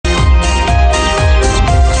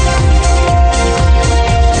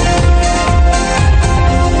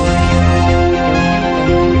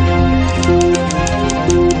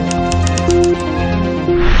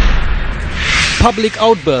Public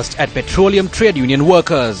outburst at petroleum trade union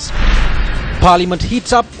workers. Parliament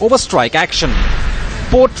heats up over strike action.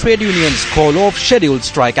 Port trade unions call off scheduled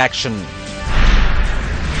strike action.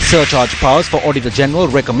 Surcharge powers for Auditor General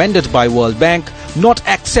recommended by World Bank not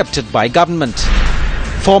accepted by government.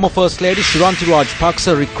 Former First Lady Shiranti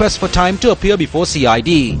Rajapaksa requests for time to appear before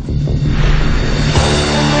CID.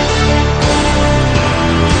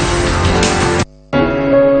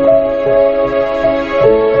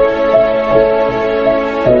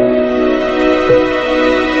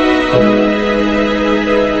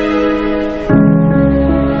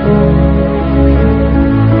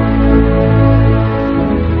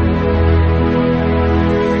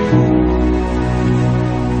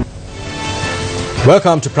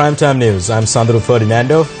 Welcome to Primetime News. I'm Sandro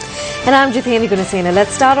Ferdinando. And I'm Jitendra Gunasena.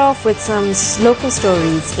 Let's start off with some local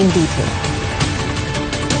stories in detail.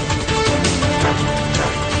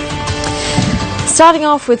 Starting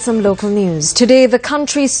off with some local news. Today, the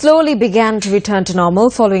country slowly began to return to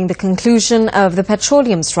normal following the conclusion of the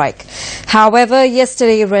petroleum strike. However,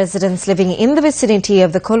 yesterday, residents living in the vicinity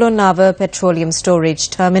of the Kolonava Petroleum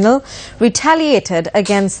Storage Terminal retaliated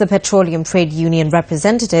against the petroleum trade union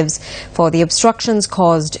representatives for the obstructions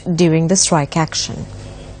caused during the strike action.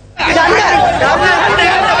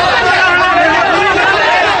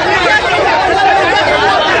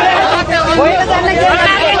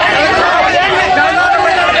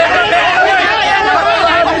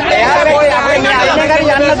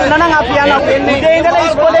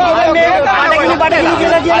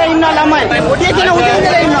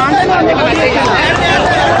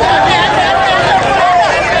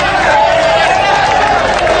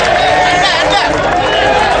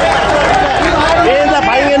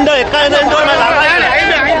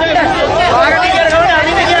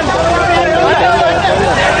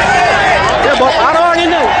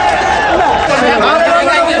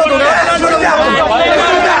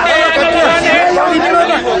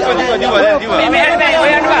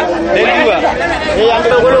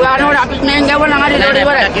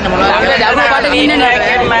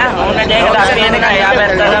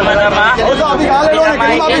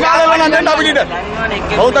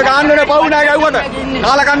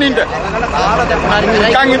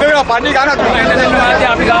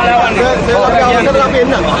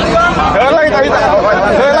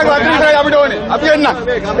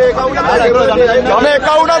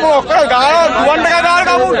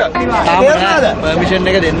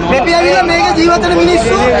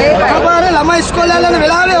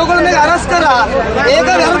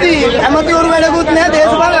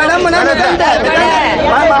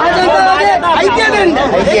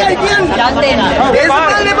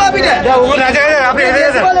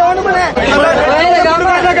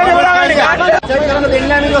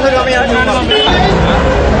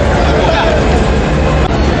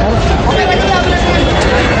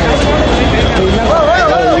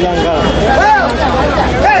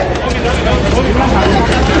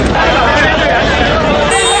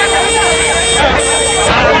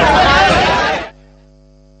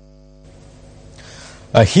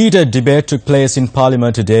 A heated debate took place in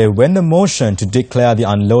Parliament today when the motion to declare the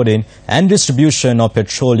unloading and distribution of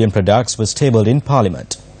petroleum products was tabled in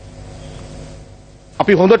Parliament.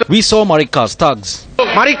 We saw Marikka's thugs.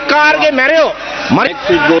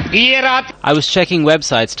 I was checking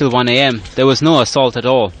websites till 1 a.m. There was no assault at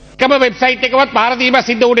all.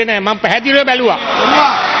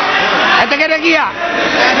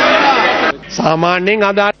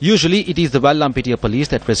 Usually it is the Vallampitia police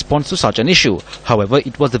that responds to such an issue. However,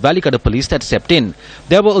 it was the Valikada police that stepped in.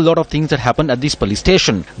 There were a lot of things that happened at this police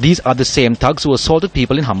station. These are the same thugs who assaulted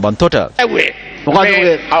people in Hambantota.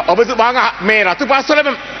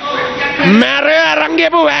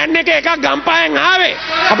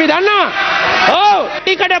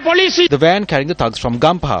 The van carrying the thugs from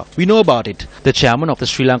Gampaha. We know about it. The chairman of the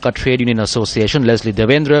Sri Lanka Trade Union Association, Leslie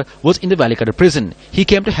Devendra, was in the Valikada prison. He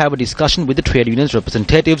came to have a discussion with the trade union's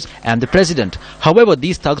representatives and the president. However,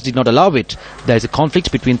 these thugs did not allow it. There is a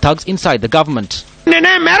conflict between thugs inside the government.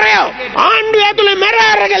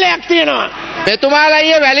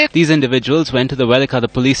 These individuals went to the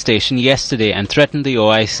Velikada police station yesterday and threatened the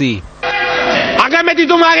OIC.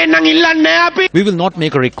 We will not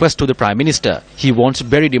make a request to the Prime Minister. He wants to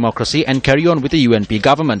bury democracy and carry on with the UNP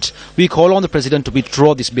government. We call on the President to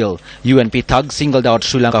withdraw this bill. UNP thugs singled out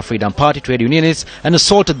Sri Lanka Freedom Party trade unionists and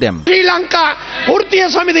assaulted them. Sri Lanka Purtiya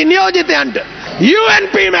Samiti Niyojitayanta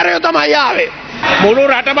UNP මරයෝ තමයි ආවේ. මුළු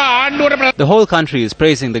රටම ආණ්ඩුවට The whole country is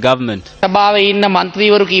praising the government. සභාවේ ඉන්න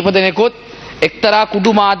മന്ത്രിවරු කීප දෙනෙකුත් Some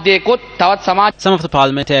of the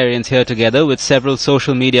parliamentarians here, together with several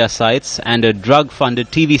social media sites and a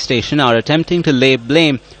drug-funded TV station, are attempting to lay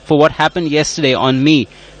blame for what happened yesterday on me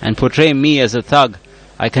and portray me as a thug.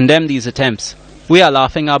 I condemn these attempts. We are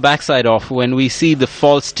laughing our backside off when we see the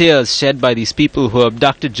false tears shed by these people who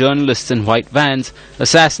abducted journalists in white vans,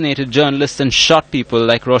 assassinated journalists and shot people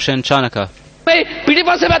like Roshan Chanaka.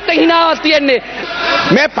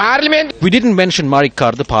 We didn't mention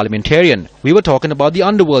Marikkar, the parliamentarian. We were talking about the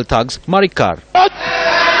underworld thugs, Marikkar.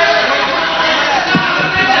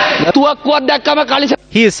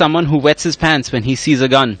 He is someone who wets his pants when he sees a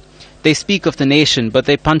gun. They speak of the nation, but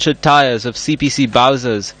they puncture tires of CPC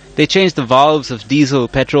Bowsers. They change the valves of diesel,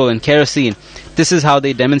 petrol and kerosene. This is how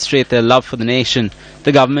they demonstrate their love for the nation.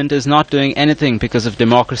 The government is not doing anything because of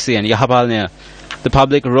democracy and Yahabalnia. The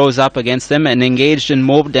public rose up against them and engaged in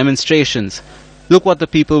mob demonstrations. Look what the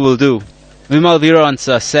people will do. Vimal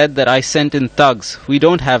Veeransa said that I sent in thugs. We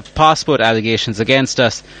don't have passport allegations against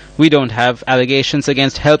us. We don't have allegations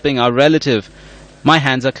against helping our relative. My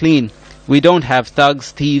hands are clean. We don't have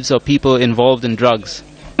thugs, thieves or people involved in drugs.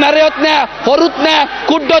 They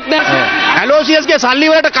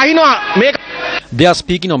are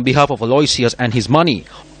speaking on behalf of Aloysius and his money.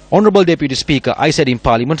 Honourable Deputy Speaker, I said in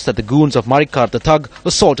Parliament that the goons of Marikkar the thug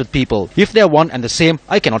assaulted people. If they are one and the same,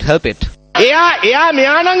 I cannot help it. We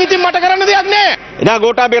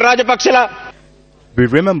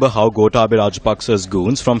remember how Gotabaya Rajapaksa's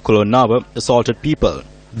goons from Kulonnavar assaulted people.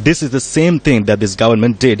 This is the same thing that this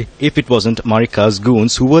government did if it wasn't Marikkar's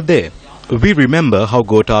goons who were there. We remember how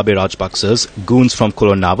Gotabaya Rajapaksa's goons from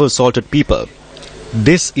Kulonnavar assaulted people.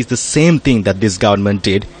 This is the same thing that this government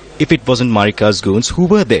did if it wasn't Marikkar's goons who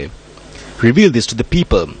were there. Reveal this to the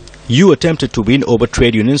people. You attempted to win over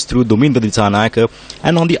trade unions through Duminda Disanayaka,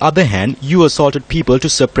 and on the other hand, you assaulted people to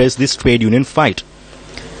suppress this trade union fight.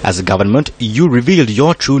 As a government, you revealed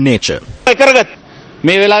your true nature.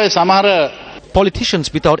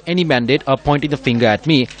 Politicians without any mandate are pointing the finger at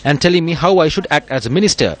me and telling me how I should act as a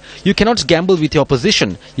minister. You cannot gamble with your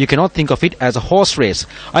position. You cannot think of it as a horse race.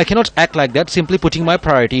 I cannot act like that simply putting my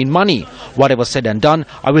priority in money. Whatever said and done,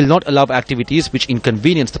 I will not allow activities which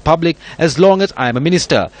inconvenience the public as long as I am a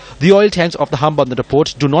minister. The oil tanks of the Hambantota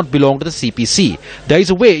port do not belong to the CPC. There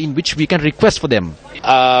is a way in which we can request for them.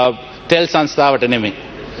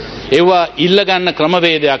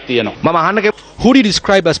 Who do you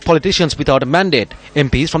describe as politicians without a mandate?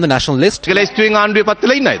 MPs from the national list? Those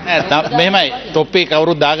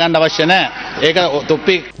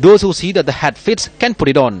who see that the hat fits can put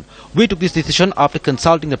it on. We took this decision after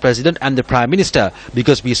consulting the President and the Prime Minister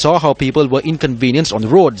because we saw how people were inconvenienced on the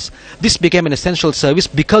roads. This became an essential service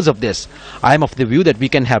because of this. I am of the view that we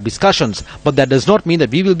can have discussions, but that does not mean that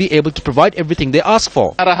we will be able to provide everything they ask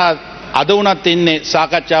for.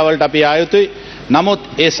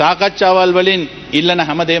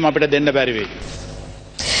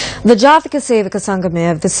 The Jathika Sevaka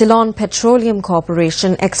Sangame of the Ceylon Petroleum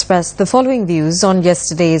Corporation expressed the following views on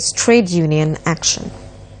yesterday's trade union action.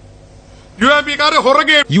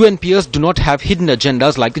 UNPers do not have hidden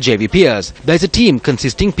agendas like the JVPers. There is a team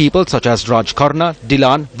consisting people such as Raj Karna,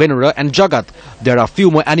 Dilan, Venura and Jagat. There are few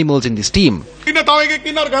more animals in this team.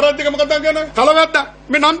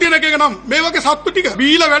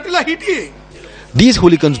 These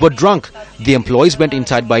hooligans were drunk. The employees went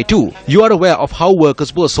inside by two. You are aware of how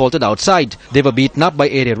workers were assaulted outside. They were beaten up by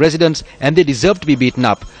area residents and they deserved to be beaten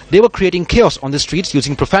up. They were creating chaos on the streets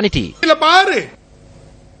using profanity.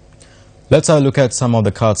 Let's have a look at some of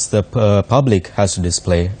the cards the public has to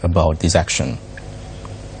display about this action.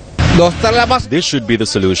 This should be the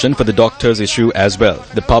solution for the doctors' issue as well.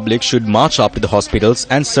 The public should march up to the hospitals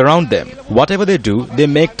and surround them. Whatever they do, they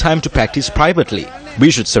make time to practice privately. We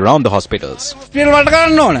should surround the hospitals.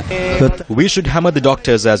 We should hammer the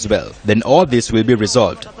doctors as well. Then all this will be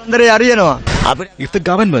resolved. If the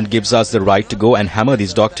government gives us the right to go and hammer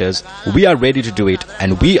these doctors, we are ready to do it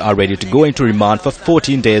and we are ready to go into remand for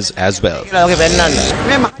 14 days as well.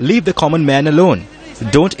 Leave the common man alone.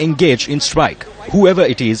 Don't engage in strike. Whoever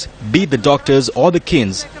it is, be it the doctors or the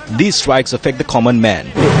kins, these strikes affect the common man.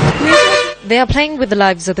 They are playing with the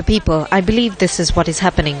lives of the people. I believe this is what is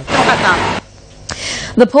happening.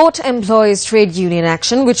 The Port Employees Trade Union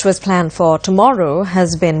action, which was planned for tomorrow,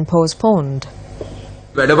 has been postponed.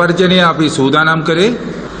 We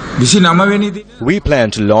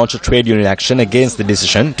plan to launch a trade union action against the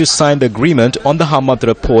decision to sign the agreement on the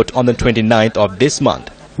Hambantota port on the 29th of this month.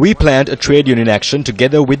 We planned a trade union action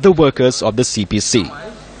together with the workers of the CPC.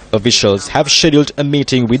 Officials have scheduled a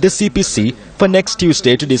meeting with the CPC for next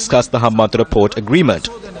Tuesday to discuss the Hambantota port agreement.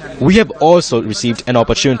 We have also received an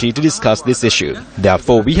opportunity to discuss this issue.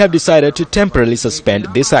 Therefore, we have decided to temporarily suspend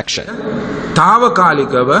this action.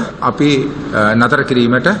 තාවකාලිකව අපි නතර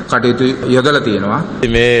කිරීමට කටයුතු යොදලා තියෙනවා.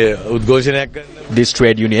 මේ උද්ඝෝෂණයක් This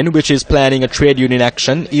trade union, which is planning a trade union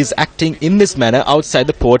action, is acting in this manner outside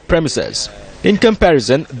the port premises. In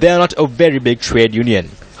comparison, they are not a very big trade union.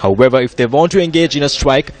 However, if they want to engage in a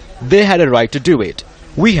strike, they had a right to do it.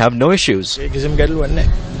 We have no issues. කිසිම ගැටලුවක්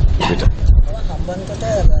නැහැ.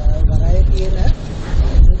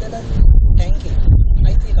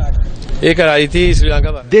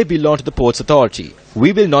 They belong to the ports authority.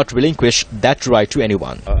 We will not relinquish that right to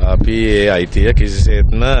anyone. අපි ඒ අයිතිය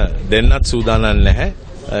කිසිසේත්ම දෙන්නත් සූදානම් නැහැ.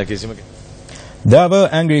 කිසිම There were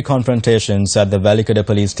angry confrontations at the Valikada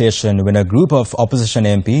police station when a group of opposition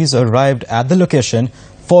MPs arrived at the location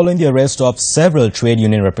following the arrest of several trade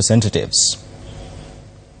union representatives.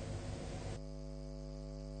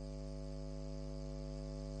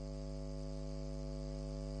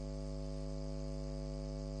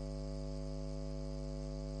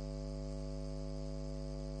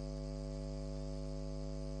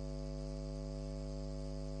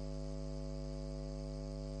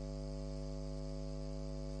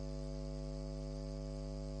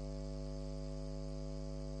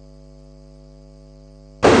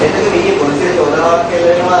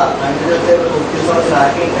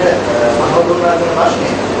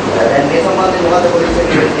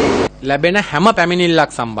 ලැබෙන හැම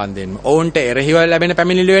පැමිණිල්ලක් සම්බන්ධයෙන්ම ඔවුන්ට එරෙහිව ලැබෙන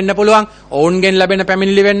පැමිණිලි වෙන්න පුළුවන් ඔවුන්ගෙන් ලැබෙන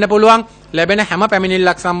පැමිණිලි වෙන්න පුළුවන් ලැබෙන හැම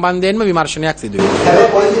පැමිණිල්ලක් සම්බන්ධයෙන්ම විමර්ශනයක් සිදු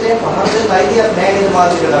වෙනවා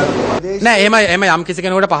නෑ එහෙම යම් කිසි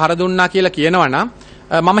කෙනෙකුට පහර දුන්නා කියලා කියනවා නම්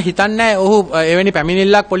මම හිතන්නේ ඔහු එවැනි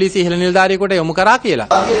පැමිණිල්ලක් පොලිසිය ඉහළ නිලධාරියෙකුට යොමු කරා කියලා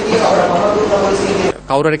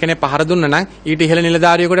කවුරු කෙනෙක් පහර දුන්නා නම් ඊට ඉහළ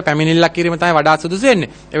නිලධාරියෙකුට පැමිණිල්ලක් කිරීම තමයි වඩා සුදුසු වෙන්නේ.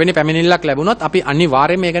 එවැනි පැමිණිල්ලක් ලැබුණොත් අපි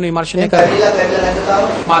අනිවාර්යයෙන්ම ඒක ගැන විමර්ශනය කරනවා.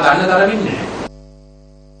 මා දන්න තරමින් නෑ.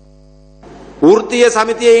 වෘත්තීය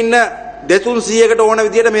සමිතියේ ඉන්න 200කට ඕන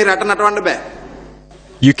විදියට මේ රට නටවන්න බෑ.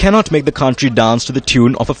 You cannot make the country dance to the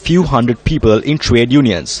tune of a few hundred people in trade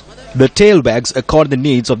unions. The tail wags according to the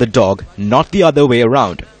needs of the dog, not the other way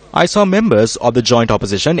around. I saw members of the joint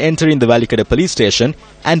opposition entering the Valikada police station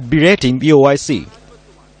and berating the OIC.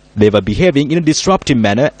 They were behaving in a disruptive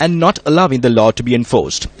manner and not allowing the law to be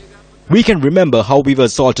enforced. We can remember how we were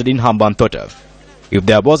assaulted in Hambantota. If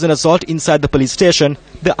there was an assault inside the police station,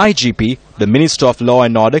 the IGP, the Minister of Law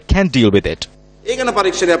and Order, can deal with it. ඒකන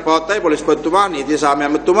පරීක්ෂණයක් පවත්වයි පොලිස්පතිතුමා නීති සාමය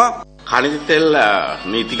ඇමතුමා khaniज तेल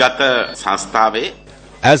नीतिगत संस्थावे.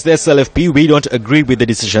 As the SLFP, we don't agree with the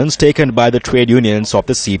decisions taken by the trade unions of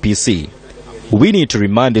the CPC. We need to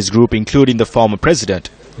remind this group, including the former president,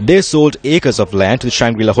 they sold acres of land to the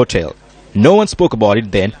Shangri-La Hotel. No one spoke about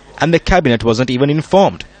it then, and the cabinet wasn't even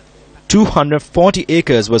informed. 240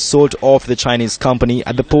 acres were sold off the Chinese company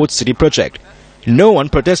at the Port City project. No one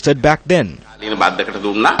protested back then.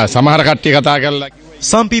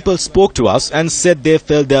 Some people spoke to us and said they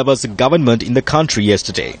felt there was a government in the country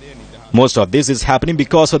yesterday. Most of this is happening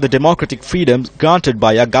because of the democratic freedoms granted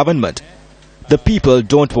by our government. The people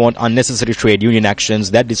don't want unnecessary trade union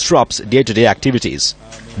actions that disrupts day-to-day activities.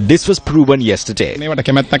 This was proven yesterday.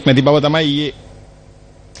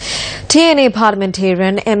 TNA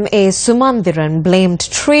parliamentarian M.A. Sumandiran blamed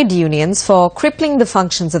trade unions for crippling the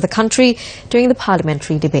functions of the country during the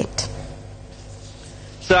parliamentary debate.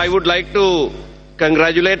 So I would like to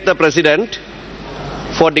congratulate the President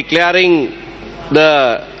for declaring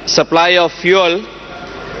the supply of fuel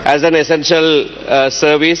as an essential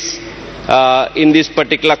service in this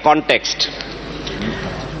particular context.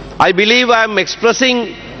 I believe I am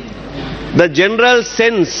expressing the general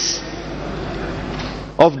sense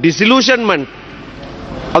of disillusionment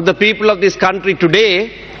of the people of this country today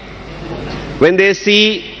when they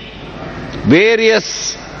see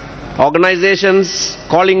various organizations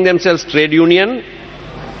calling themselves trade union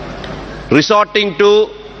resorting to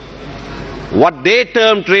what they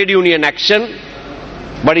term trade union action,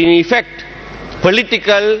 but in effect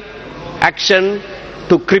political action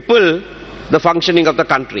to cripple the functioning of the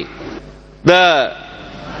country. The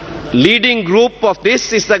leading group of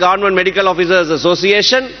this is the Government Medical Officers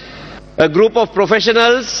Association, a group of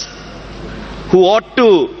professionals who ought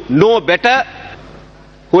to know better,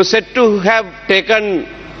 who are said to have taken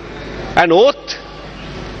an oath,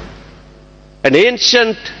 an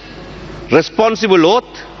ancient responsible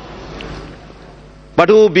oath, but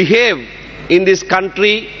who behave in this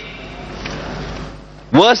country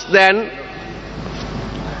worse than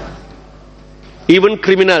even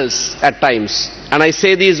criminals at times. And I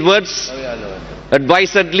say these words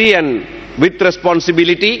advisedly and with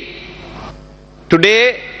responsibility.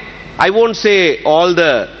 Today, I won't say all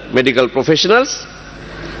the medical professionals,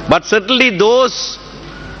 But certainly those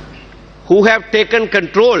who have taken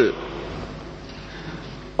control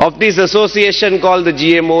of this association called the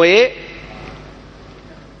GMOA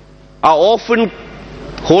are often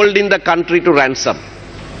holding the country to ransom.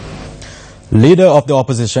 Leader of the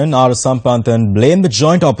opposition, R. Sampanthan, blamed the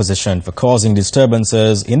joint opposition for causing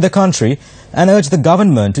disturbances in the country and urged the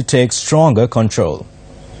government to take stronger control.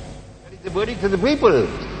 That is the verdict to the people.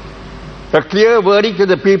 A clear verdict to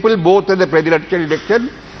the people, both in the presidential election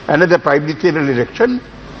and in the prime ministerial election,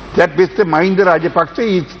 that Mr. Mahinda Rajapaksa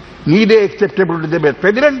is neither acceptable to the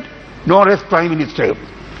president nor as prime minister.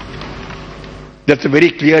 That's a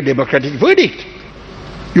very clear democratic verdict.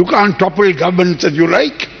 You can't topple governments as you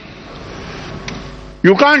like.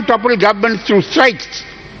 You can't topple governments through strikes.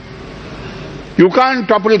 You can't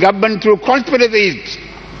topple government through conspiracies.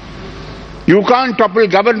 You can't topple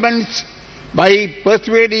governments by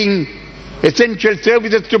persuading essential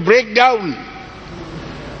services to break down.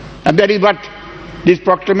 And that is what this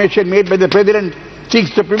proclamation made by the President seeks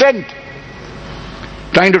to prevent.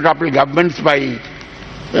 Trying to topple governments by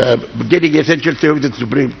getting essential services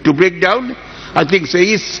to break down, I think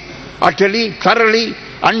is utterly, thoroughly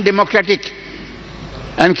undemocratic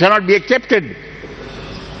and cannot be accepted.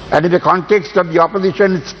 And in the context of the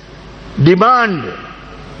opposition's demand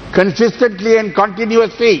consistently and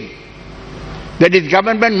continuously that this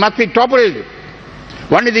government must be toppled,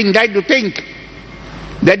 one is inclined to think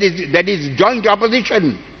that is joint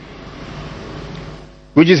opposition,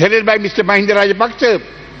 which is headed by Mr. Mahinda Rajapaksa,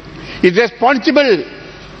 is responsible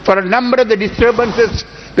for a number of the disturbances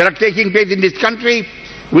that are taking place in this country,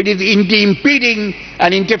 which is impeding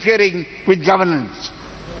and interfering with governance.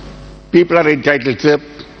 People are entitled, sir,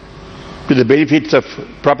 to the benefits of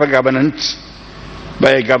proper governance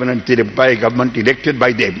by a government elected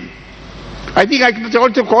by them. I think I must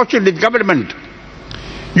also caution this government.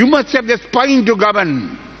 You must have the spine to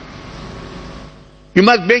govern. You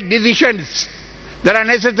must make decisions that are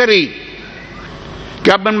necessary.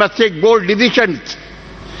 Government must take bold decisions,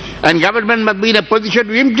 and government must be in a position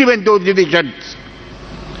to implement those decisions.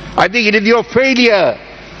 I think it is your failure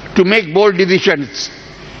to make bold decisions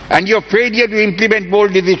and your failure to implement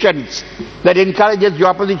bold decisions that encourages your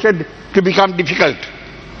opposition to become difficult.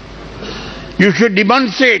 You should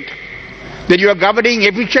demonstrate that you are governing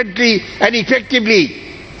efficiently and effectively.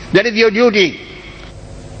 That is your duty.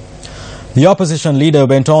 The opposition leader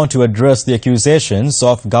went on to address the accusations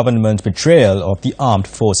of government betrayal of the armed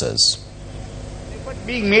forces. Effort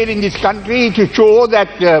being made in this country to show that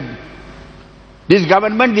this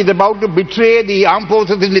government is about to betray the armed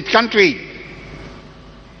forces in this country.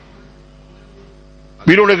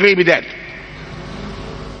 We don't agree with that.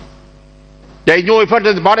 There is no effort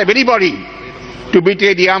on the part of anybody to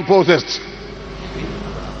betray the armed forces.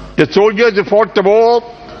 The soldiers who fought the war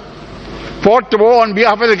on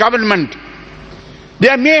behalf of the government.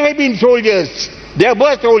 There may have been soldiers, there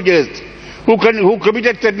were soldiers who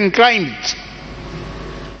committed certain crimes.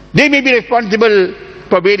 They may be responsible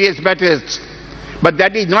for various matters, but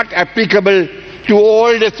that is not applicable to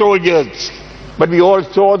all the soldiers. But we all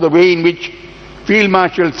saw the way in which Field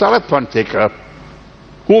Marshal Sarath Fonseca,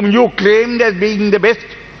 whom you claimed as being the best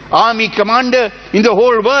army commander in the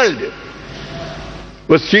whole world,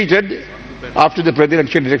 was treated after the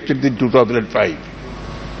presidential elections in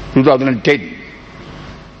 2010.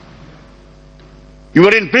 You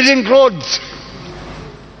were in prison clothes.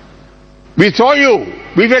 We saw you.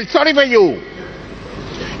 We felt sorry for you.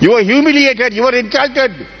 You were humiliated. You were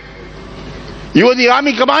insulted. You were the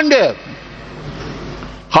army commander.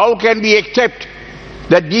 How can we accept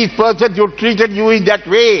that these persons who treated you in that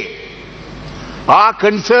way are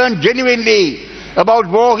concerned genuinely about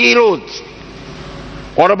war heroes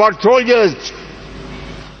or about soldiers?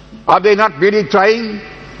 Are they not really trying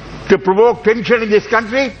to provoke tension in this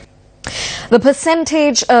country? The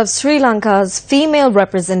percentage of Sri Lanka's female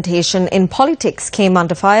representation in politics came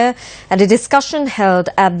under fire at a discussion held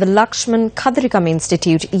at the Lakshman Kadirikam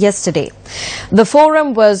Institute yesterday. The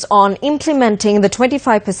forum was on implementing the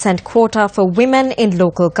 25% quota for women in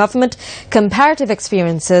local government, comparative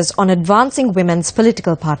experiences on advancing women's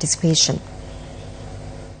political participation.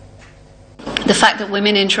 The fact that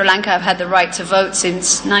women in Sri Lanka have had the right to vote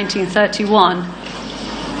since 1931,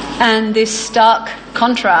 and this stark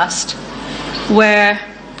contrast where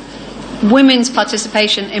women's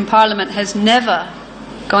participation in Parliament has never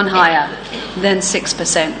gone higher than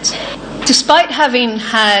 6%. Despite having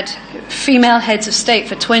had female heads of state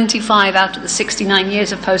for 25 out of the 69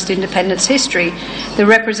 years of post-independence history, the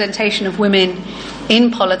representation of women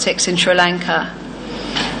in politics in Sri Lanka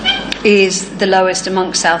is the lowest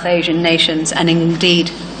amongst South Asian nations and indeed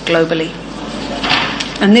globally.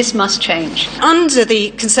 And this must change. Under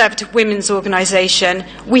the Conservative Women's Organisation,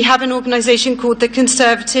 we have an organisation called the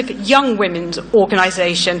Conservative Young Women's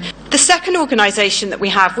Organisation. The second organisation that we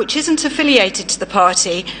have, which isn't affiliated to the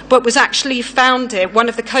party, but was actually founded, one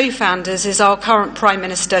of the co-founders is our current Prime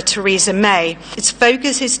Minister, Theresa May. Its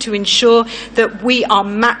focus is to ensure that we are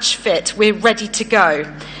match fit, we're ready to go.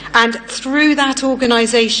 And through that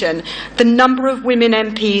organisation, the number of women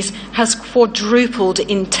MPs has quadrupled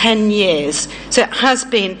in 10 years. So it has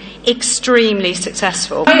been extremely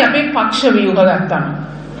successful.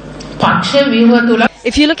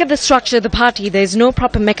 If you look at the structure of the party, there is no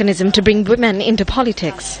proper mechanism to bring women into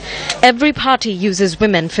politics. Every party uses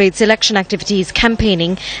women for its election activities,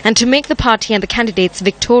 campaigning, and to make the party and the candidates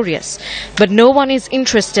victorious. But no one is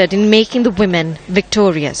interested in making the women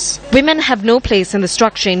victorious. Women have no place in the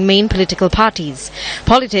structure in main political parties.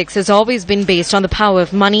 Politics has always been based on the power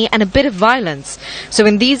of money and a bit of violence. So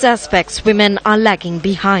in these aspects, women are lagging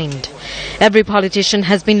behind. Every politician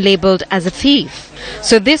has been labelled as a thief.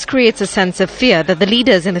 So this creates a sense of fear that the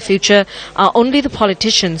leaders in the future are only the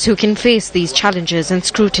politicians who can face these challenges and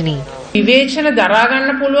scrutiny.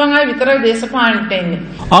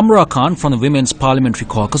 Amra Khan from the Women's Parliamentary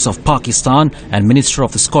Caucus of Pakistan and Minister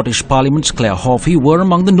of the Scottish Parliament Claire Hoffey were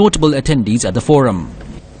among the notable attendees at the forum.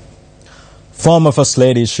 Former First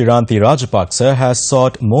Lady Shiranti Rajapaksa has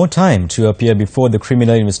sought more time to appear before the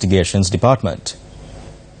Criminal Investigations Department.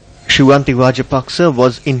 Shiranti Rajapaksa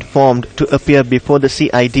was informed to appear before the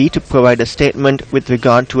CID to provide a statement with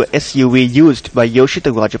regard to a SUV used by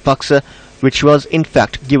Yoshita Rajapaksa, which was in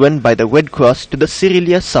fact given by the Red Cross to the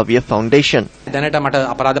Cyrilia Savia Foundation. දැනට මට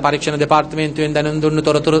අපරාධ පරීක්ෂණ දෙපාර්තමේන්තුවෙන් දැනුම් දුන්නු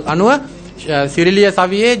තොරතුරු අනුව Siriliya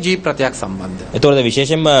සවියේ jeep රථයක් සම්බන්ධ. ඒතකොට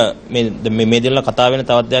විශේෂයෙන්ම මේ දෙන්න කතා වෙන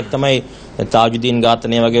තවත් දෙයක් තමයි තාජුදීන්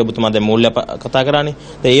ඝාතනය වගේ ඔබතුමා දැන් මූල්‍ය කතා කරානේ.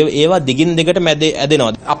 ඒවා දිගින් දිගට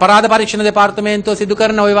ඇදෙනවා. අපරාධ පරීක්ෂණ දෙපාර්තමේන්තුව සිදු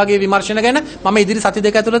කරන ওই වගේ විමර්ශන ගැන මම ඉදිරි සති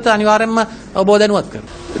දෙක ඇතුළත අනිවාර්යයෙන්ම ඔබව දැනුවත්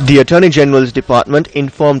කරනවා. The Attorney General's Department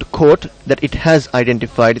informed court that it has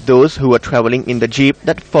identified those who were travelling in the jeep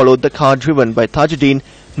that followed the car driven by Tajuddin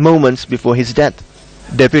moments before his death.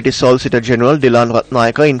 Deputy Solicitor General Dilan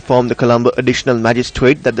Ratnayaka informed the Colombo Additional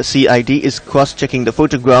Magistrate that the CID is cross-checking the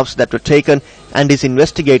photographs that were taken and is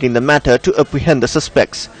investigating the matter to apprehend the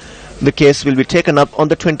suspects. The case will be taken up on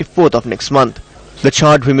the 24th of next month. The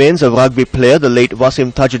charged remains of rugby player, the late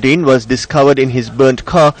Wasim Tajuddin, was discovered in his burnt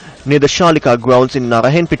car near the Shalika grounds in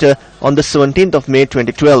Narahenpita on the 17th of May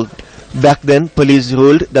 2012. Back then, police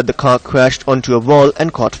ruled that the car crashed onto a wall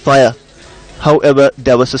and caught fire. However,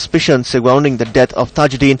 there was suspicion surrounding the death of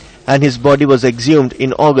Tajuddin and his body was exhumed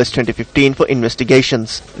in August 2015 for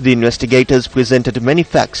investigations. The investigators presented many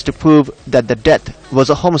facts to prove that the death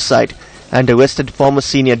was a homicide and arrested former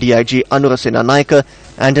senior DIG Anurasena Naika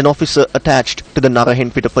and an officer attached to the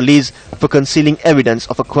Narahenpita police for concealing evidence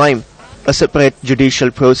of a crime. A separate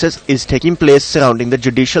judicial process is taking place surrounding the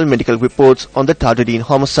judicial medical reports on the Tajuddin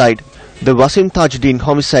homicide. The Wasim Tajuddin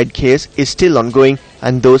homicide case is still ongoing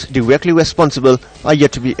and those directly responsible are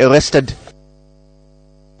yet to be arrested.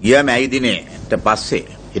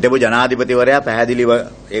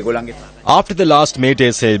 After the last May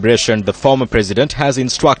Day celebration, the former president has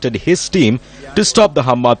instructed his team to stop the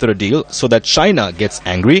Hambantota deal so that China gets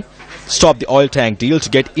angry, stop the oil tank deal to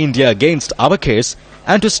get India against our case,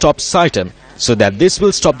 and to stop Saitam so that this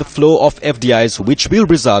will stop the flow of FDIs which will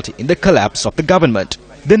result in the collapse of the government.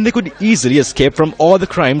 Then they could easily escape from all the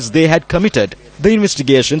crimes they had committed. The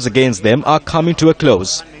investigations against them are coming to a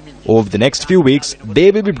close. Over the next few weeks,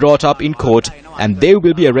 they will be brought up in court and they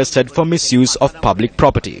will be arrested for misuse of public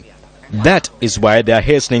property. That is why they are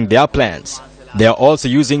hastening their plans. They are also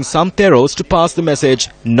using some theros to pass the message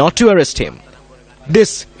not to arrest him.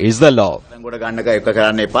 This is the law.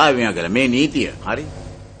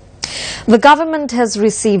 The government has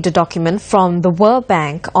received a document from the World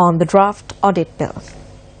Bank on the draft audit bill.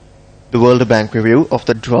 The World Bank review of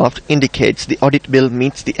the draft indicates the audit bill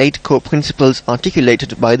meets the 8 core principles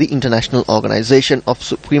articulated by the International Organization of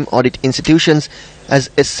Supreme Audit Institutions as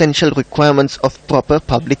essential requirements of proper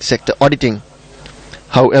public sector auditing.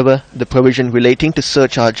 However, the provision relating to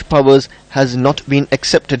surcharge powers has not been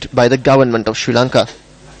accepted by the government of Sri Lanka.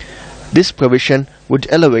 This provision would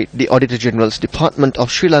elevate the Auditor General's Department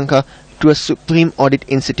of Sri Lanka to a supreme audit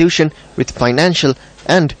institution with financial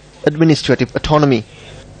and administrative autonomy.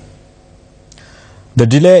 The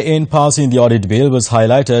delay in passing the audit bill was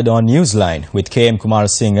highlighted on Newsline with KM Kumar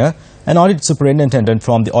Singh, an audit superintendent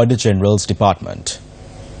from the Auditor General's Department.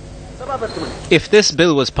 If this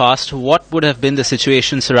bill was passed, what would have been the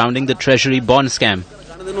situation surrounding the Treasury bond scam?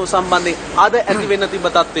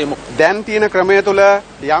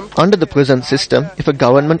 Under the present system, if a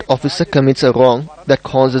government officer commits a wrong that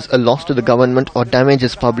causes a loss to the government or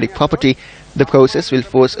damages public property, the process will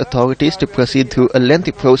force authorities to proceed through a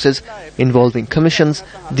lengthy process involving commissions,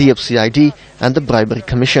 the FCID and the Bribery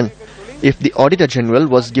Commission. If the Auditor General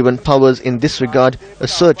was given powers in this regard, a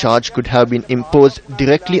surcharge could have been imposed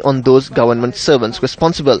directly on those government servants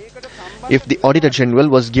responsible. If the Auditor General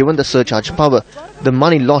was given the surcharge power, the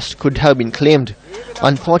money lost could have been claimed.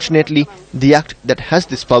 Unfortunately, the act that has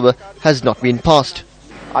this power has not been passed.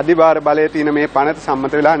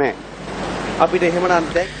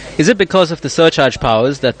 Is it because of the surcharge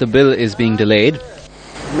powers that the bill is being delayed?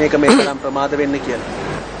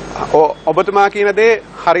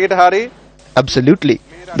 Absolutely.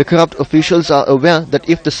 The corrupt officials are aware that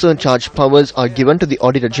if the surcharge powers are given to the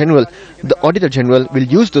Auditor General will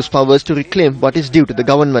use those powers to reclaim what is due to the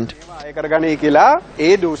government.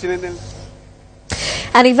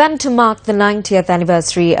 An event to mark the 90th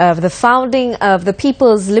anniversary of the founding of the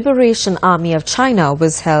People's Liberation Army of China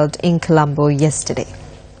was held in Colombo yesterday.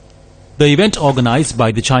 The event, organized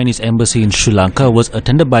by the Chinese Embassy in Sri Lanka, was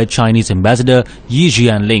attended by Chinese Ambassador Yi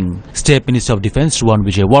Jianling. State Minister of Defence Wan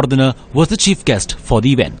Wijewardena was the chief guest for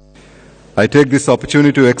the event. I take this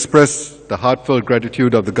opportunity to express the heartfelt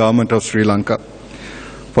gratitude of the Government of Sri Lanka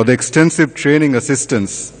for the extensive training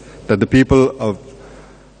assistance that the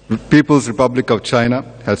People's Republic of China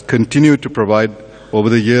has continued to provide over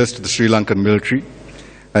the years to the Sri Lankan military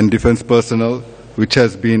and defence personnel, which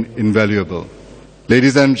has been invaluable.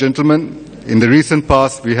 Ladies and gentlemen, in the recent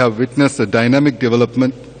past, we have witnessed a dynamic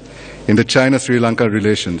development in the China-Sri Lanka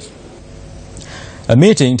relations. A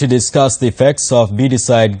meeting to discuss the effects of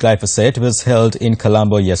weedicide glyphosate was held in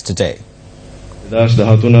Colombo yesterday. There are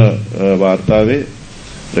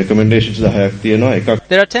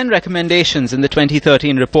 10 recommendations in the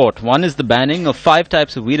 2013 report. One is the banning of 5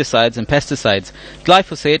 types of weedicides and pesticides.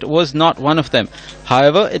 Glyphosate was not one of them.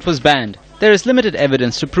 However, it was banned. There is limited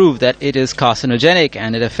evidence to prove that it is carcinogenic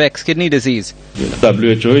and it affects kidney disease. The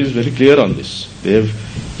WHO is very clear on this. They have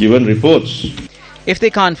given reports. If they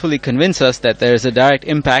can't fully convince us that there is a direct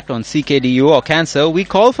impact on CKDU or cancer, we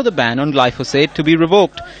call for the ban on glyphosate to be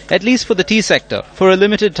revoked, at least for the tea sector, for a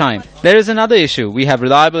limited time. There is another issue. We have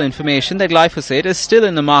reliable information that glyphosate is still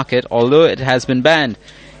in the market, although it has been banned.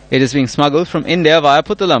 It is being smuggled from India via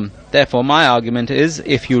Puttalam. Therefore, my argument is,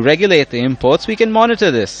 if you regulate the imports, we can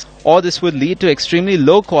monitor this. Or this would lead to extremely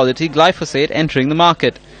low-quality glyphosate entering the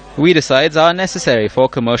market. Weedicides are necessary for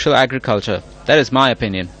commercial agriculture. That is my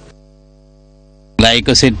opinion. I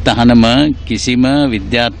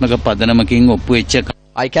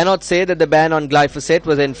cannot say that the ban on glyphosate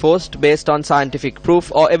was enforced based on scientific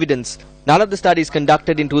proof or evidence. None of the studies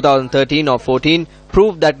conducted in 2013 or 14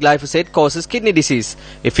 proved that glyphosate causes kidney disease.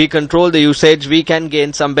 If we control the usage, we can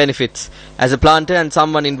gain some benefits. As a planter and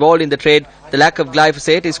someone involved in the trade, the lack of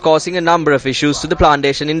glyphosate is causing a number of issues to the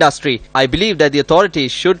plantation industry. I believe that the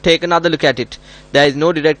authorities should take another look at it. There is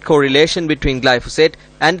no direct correlation between glyphosate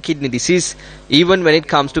and kidney disease, even when it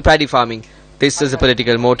comes to paddy farming. This is a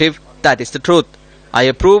political motive. That is the truth. I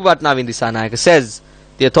approve what Navin Dissanayake says.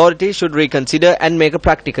 The authorities should reconsider and make a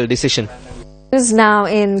practical decision. Now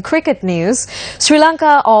in cricket news, Sri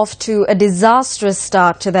Lanka off to a disastrous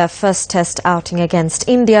start to their first test outing against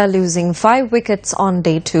India, losing 5 wickets on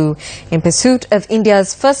day 2 in pursuit of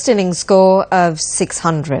India's first innings score of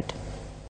 600.